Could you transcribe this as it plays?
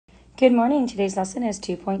Good morning. Today's lesson is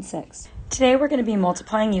 2.6. Today we're going to be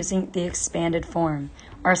multiplying using the expanded form.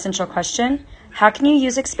 Our essential question, how can you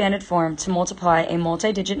use expanded form to multiply a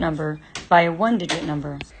multi-digit number by a one-digit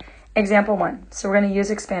number? Example 1. So we're going to use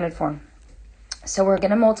expanded form. So we're going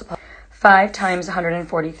to multiply 5 times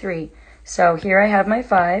 143. So here I have my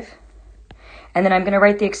 5, and then I'm going to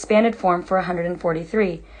write the expanded form for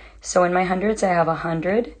 143. So in my hundreds I have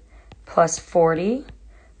 100 plus 40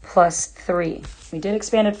 plus 3. We did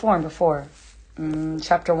expanded form before,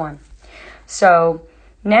 chapter 1. So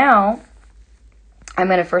now I'm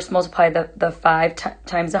going to first multiply the 5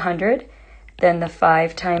 times 100, then the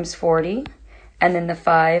 5 times 40, and then the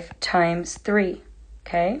 5 times 3,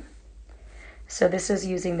 okay? So this is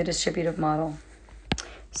using the distributive model.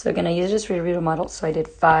 So I'm going to use the distributive model. So I did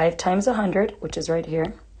 5 times 100, which is right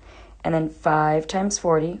here, and then 5 times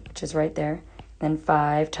 40, which is right there, then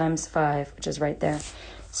 5 times 5, which is right there.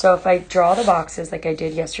 So if I draw the boxes like I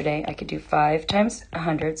did yesterday, I could do 5 times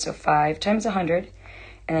 100, so 5 times 100,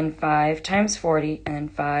 and then 5 times 40, and then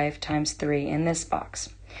 5 times 3 in this box.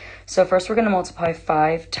 So first we're going to multiply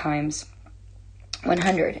 5 times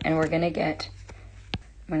 100, and we're going to get,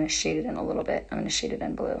 I'm going to shade it in a little bit. I'm going to shade it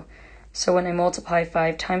in blue. So when I multiply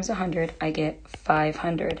 5 times 100, I get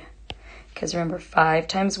 500. Because remember, 5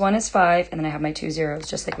 times 1 is 5, and then I have my 2 zeros,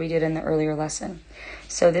 just like we did in the earlier lesson.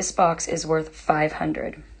 So this box is worth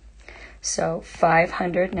 500. So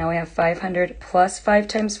 500, now we have 500 plus 5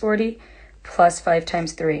 times 40 plus 5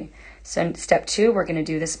 times 3. So in step 2, we're going to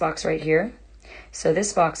do this box right here. So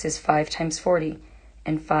this box is 5 times 40,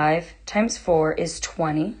 and 5 times 4 is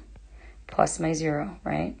 20 plus my 0,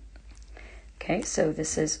 right? Okay, so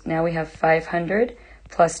this is, now we have 500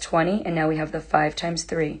 plus 20, and now we have the 5 times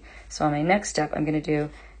 3. So on my next step, I'm going to do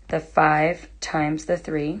the 5 times the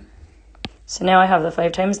 3. So now I have the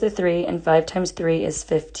 5 times the 3, and 5 times 3 is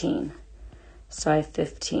 15. So I have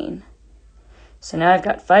 15. So now I've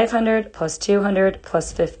got 500 plus 200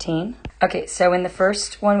 plus 15. Okay, so in the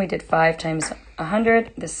first one, we did 5 times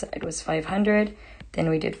 100. This side was 500. Then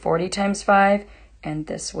we did 40 times 5, and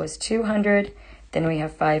this was 200. Then we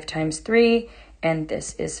have 5 times 3, and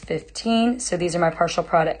this is 15. So these are my partial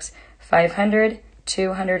products, 500,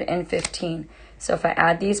 200, and 15. So if I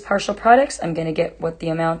add these partial products, I'm going to get what the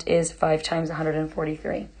amount is, 5 times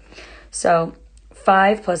 143. So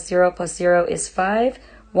 5 plus 0 is 5.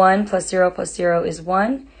 1 plus 0 is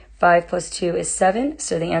 1. 5 plus 2 is 7.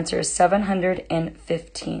 So the answer is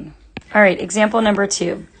 715. All right, example number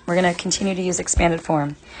 2. We're going to continue to use expanded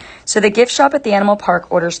form. So the gift shop at the animal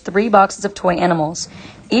park orders 3 boxes of toy animals.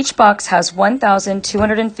 Each box has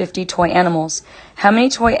 1,250 toy animals. How many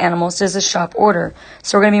toy animals does the shop order?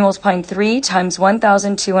 So we're going to be multiplying 3 times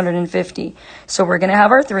 1,250. So we're going to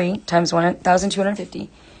have our 3 times 1,250.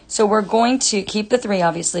 So we're going to keep the 3,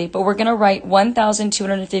 obviously, but we're going to write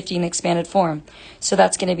 1,250 in expanded form. So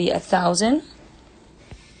that's going to be 1,000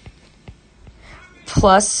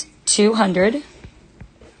 plus 200,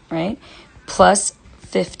 right, plus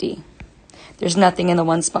 50. There's nothing in the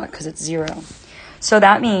one spot because it's 0. So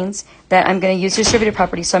that means that I'm going to use distributive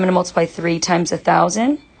property. So I'm going to multiply 3 times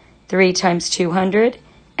 1,000, 3 times 200,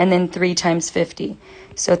 and then 3 times 50.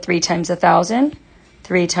 So 3 times 1,000,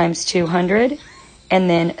 3 times 200, and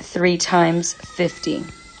then 3 times 50.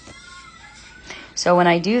 So when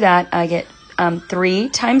I do that, I get 3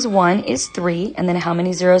 times 1 is 3. And then how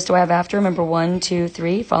many zeros do I have after? Remember, 1, 2,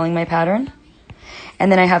 3, following my pattern.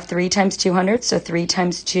 And then I have 3 times 200, so 3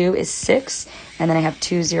 times 2 is 6. And then I have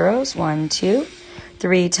 2 zeros, 1, 2.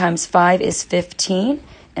 3 times 5 is 15.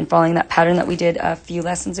 And following that pattern that we did a few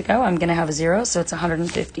lessons ago, I'm going to have a 0, so it's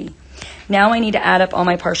 150. Now I need to add up all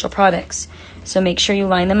my partial products. So make sure you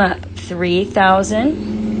line them up.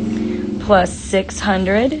 3,000 plus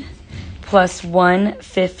 600 plus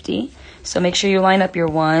 150. So make sure you line up your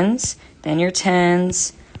ones, then your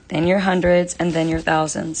tens, then your hundreds, and then your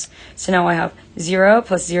thousands. So now I have 0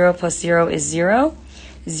 plus 0 plus 0 is 0.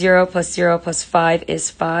 0 plus 0 plus 5 is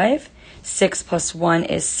 5. 6 plus 1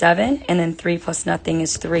 is 7. And then 3 plus nothing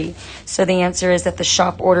is 3. So the answer is that the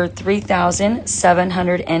shop ordered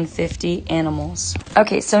 3,750 animals.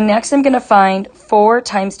 Okay, so next I'm going to find 4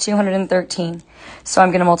 times 213. So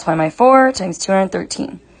I'm going to multiply my 4 times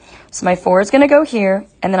 213. So my 4 is going to go here,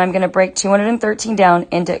 and then I'm going to break 213 down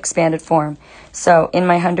into expanded form. So in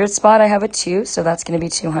my 100 spot, I have a 2, so that's going to be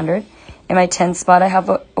 200. In my 10 spot, I have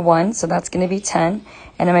a 1, so that's going to be 10.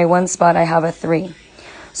 And in my 1 spot, I have a 3.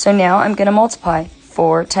 So now I'm going to multiply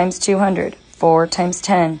 4 times 200, 4 times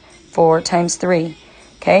 10, 4 times 3.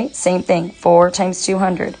 Okay, same thing, 4 times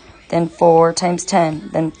 200, then 4 times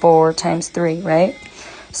 10, then 4 times 3, right?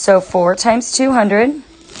 So 4 times 200,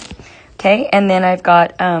 okay, and then I've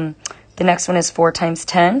got The next one is 4 times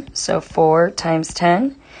 10, so 4 times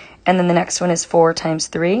 10. And then the next one is 4 times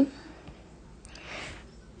 3.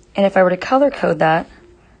 And if I were to color code that,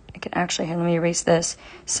 I can actually, let me erase this.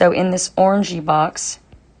 So in this orangey box,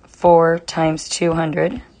 4 times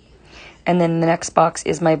 200. And then the next box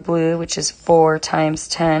is my blue, which is 4 times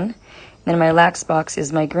 10. And then my last box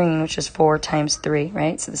is my green, which is 4 times 3,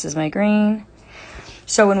 right? So this is my green.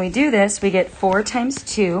 So when we do this, we get 4 times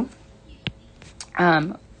 2.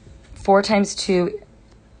 4 times 2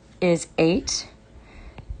 is 8.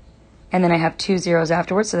 And then I have 2 zeros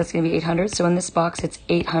afterwards, so that's going to be 800. So in this box, it's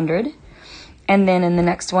 800. And then in the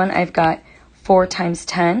next one, I've got 4 times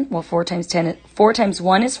 10. Well, 4 times 10, 4 times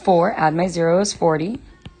 1 is 4. Add my 0 is 40.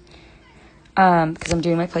 Because I'm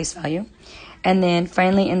doing my place value. And then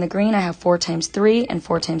finally in the green, I have 4 times 3, and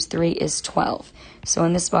 4 times 3 is 12. So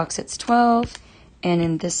in this box, it's 12, and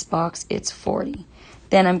in this box, it's 40.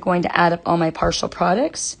 Then I'm going to add up all my partial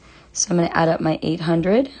products. So I'm going to add up my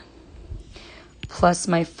 800 plus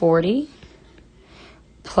my 40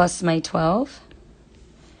 plus my 12.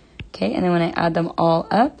 Okay, and then when I add them all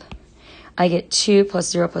up, I get 2 plus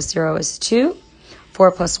 0 is 2.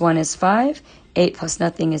 4 plus 1 is 5. 8 plus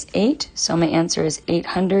nothing is 8. So my answer is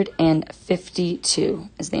 852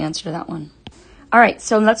 is the answer to that one. All right,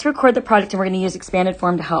 so let's record the product, and we're going to use expanded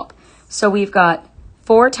form to help. So we've got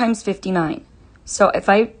 4 times 59. So if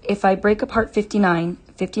I break apart 59,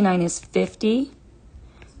 59 is 50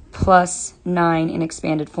 plus 9 in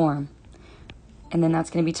expanded form. And then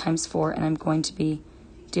that's going to be times 4, and I'm going to be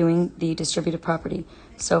doing the distributive property.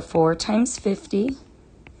 So 4 times 50,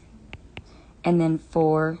 and then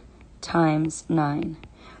 4 times 9.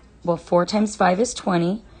 Well, 4 times 5 is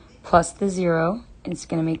 20, plus the 0, it's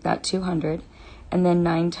going to make that 200. And then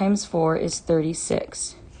 9 times 4 is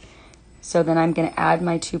 36. So then I'm going to add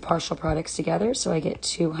my two partial products together. So I get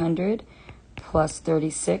 200 plus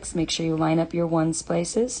 36. Make sure you line up your ones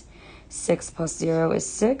places. 6 plus 0 is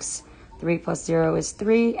 6. 3 plus 0 is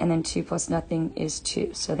 3. And then 2 plus nothing is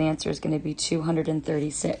 2. So the answer is going to be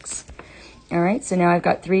 236. All right, so now I've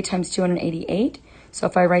got 3 times 288. So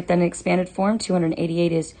if I write that in expanded form,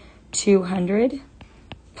 288 is 200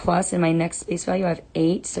 plus, in my next space value, I have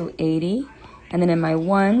 8, so 80. And then in my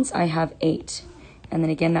ones, I have 8. And then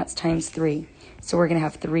again, that's times 3. So we're going to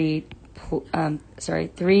have 3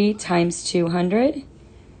 times 200,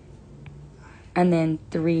 and then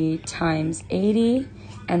 3 times 80,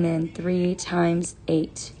 and then 3 times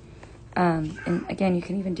 8. And again, you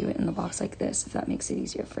can even do it in the box like this if that makes it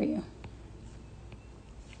easier for you.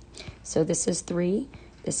 So this is 3,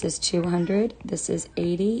 this is 200, this is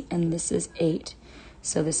 80, and this is 8.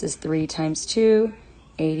 So this is 3 times 2,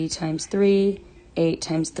 80 times 3, 8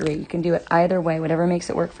 times 3. You can do it either way, whatever makes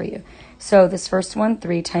it work for you. So this first one,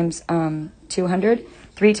 3 times 200,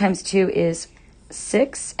 3 times 2 is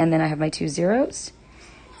 6, and then I have my 2 zeros.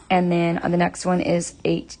 And then on the next one is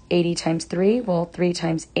 80 times 3. Well, 3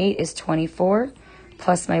 times 8 is 24,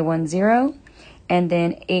 plus my 1 0. And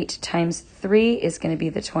then 8 times 3 is going to be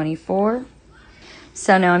the 24.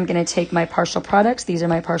 So now I'm going to take my partial products. These are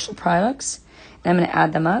my partial products. And I'm going to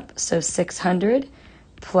add them up. So 600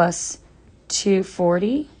 plus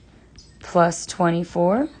 240 plus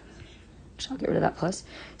 24. I'll get rid of that plus.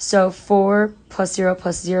 So 4 plus 0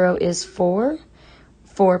 is 4.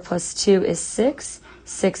 4 plus 2 is 6.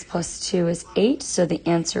 6 plus 2 is 8. So the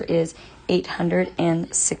answer is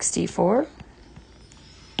 864.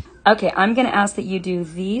 Okay, I'm going to ask that you do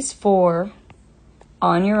these 4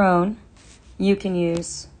 on your own. You can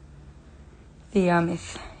use the,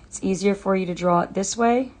 if it's easier for you to draw it this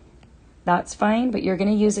way, that's fine, but you're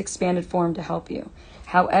going to use expanded form to help you.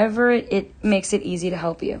 However, it makes it easy to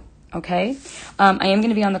help you, okay? I am going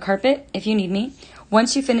to be on the carpet if you need me.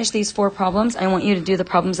 Once you finish these 4 problems, I want you to do the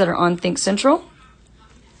problems that are on Think Central.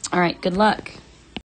 All right, good luck.